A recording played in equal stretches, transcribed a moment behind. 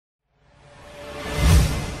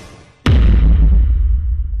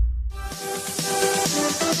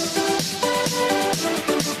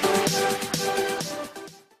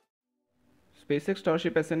SpaceX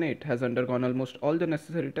Starship SN8 has undergone almost all the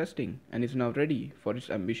necessary testing and is now ready for its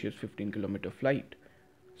ambitious 15-km flight.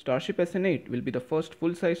 Starship SN8 will be the first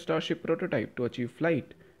full-size Starship prototype to achieve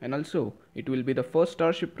flight, and also it will be the first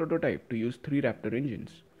Starship prototype to use 3 Raptor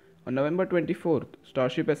engines. On November 24th,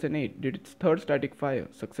 Starship SN8 did its third static fire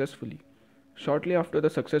successfully. Shortly after the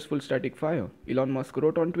successful static fire, Elon Musk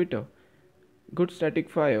wrote on Twitter, "Good static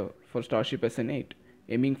fire for Starship SN8,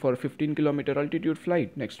 aiming for 15-km altitude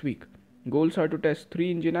flight next week. Goals are to test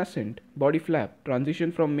 3-engine ascent, body flap,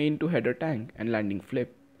 transition from main to header tank, and landing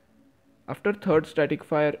flip." After third static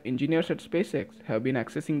fire, engineers at SpaceX have been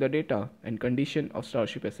accessing the data and condition of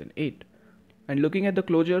Starship SN8. And looking at the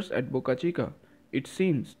closures at Boca Chica, it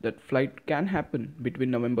seems that flight can happen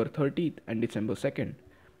between November 30th and December 2nd.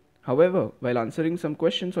 However, while answering some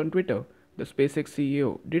questions on Twitter, the SpaceX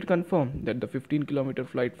CEO did confirm that the 15-km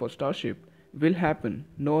flight for Starship will happen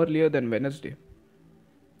no earlier than Wednesday.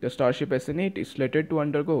 The Starship SN8 is slated to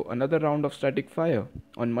undergo another round of static fire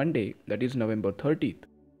on Monday, that is November 30th.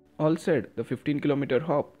 All said, the 15-km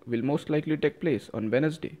hop will most likely take place on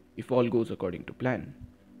Wednesday if all goes according to plan.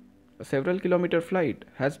 A several kilometer flight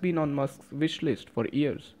has been on Musk's wish list for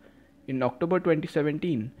years. In October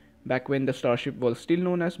 2017, back when the Starship was still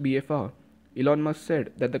known as BFR, Elon Musk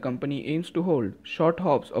said that the company aims to hold short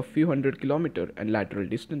hops of few hundred kilometer and lateral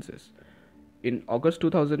distances. In August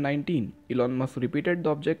 2019, Elon Musk repeated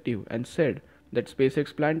the objective and said that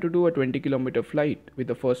SpaceX planned to do a 20-km flight with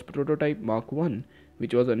the first prototype Mark 1,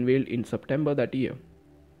 which was unveiled in September that year.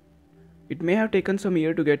 It may have taken some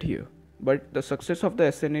year to get here, but the success of the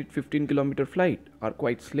SN8 15-km flight are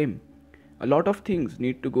quite slim. A lot of things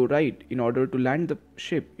need to go right in order to land the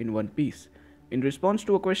ship in one piece. In response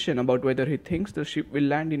to a question about whether he thinks the ship will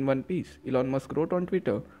land in one piece, Elon Musk wrote on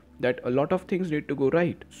Twitter that a lot of things need to go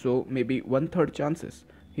right, so maybe 1/3 chances.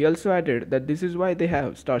 He also added that this is why they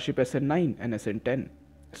have Starship SN9 and SN10.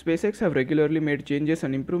 SpaceX have regularly made changes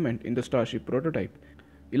and improvement in the Starship prototype.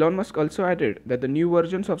 Elon Musk also added that the new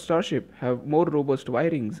versions of Starship have more robust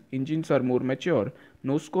wirings, engines are more mature,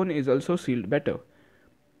 nose cone is also sealed better.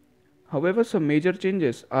 However, some major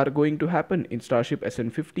changes are going to happen in Starship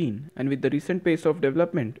SN15, and with the recent pace of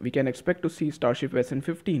development, we can expect to see Starship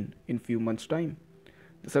SN15 in few months' time.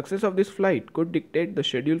 The success of this flight could dictate the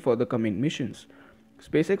schedule for the coming missions.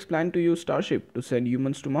 SpaceX planned to use Starship to send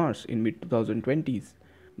humans to Mars in mid-2020s,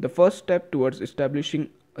 the first step towards establishing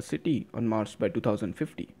a city on Mars by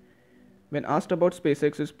 2050. When asked about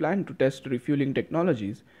SpaceX's plan to test refueling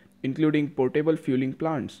technologies, including portable fueling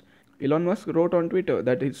plants, Elon Musk wrote on Twitter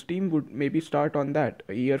that his team would maybe start on that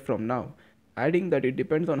a year from now, adding that it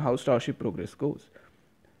depends on how Starship progress goes.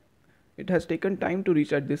 It has taken time to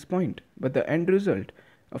reach at this point, but the end result,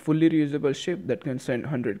 a fully reusable ship that can send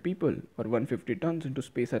 100 people or 150 tons into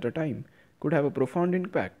space at a time, could have a profound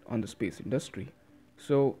impact on the space industry.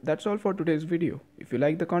 So that's all for today's video. If you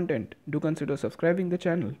like the content, do consider subscribing the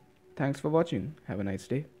channel. Thanks for watching. Have a nice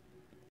day.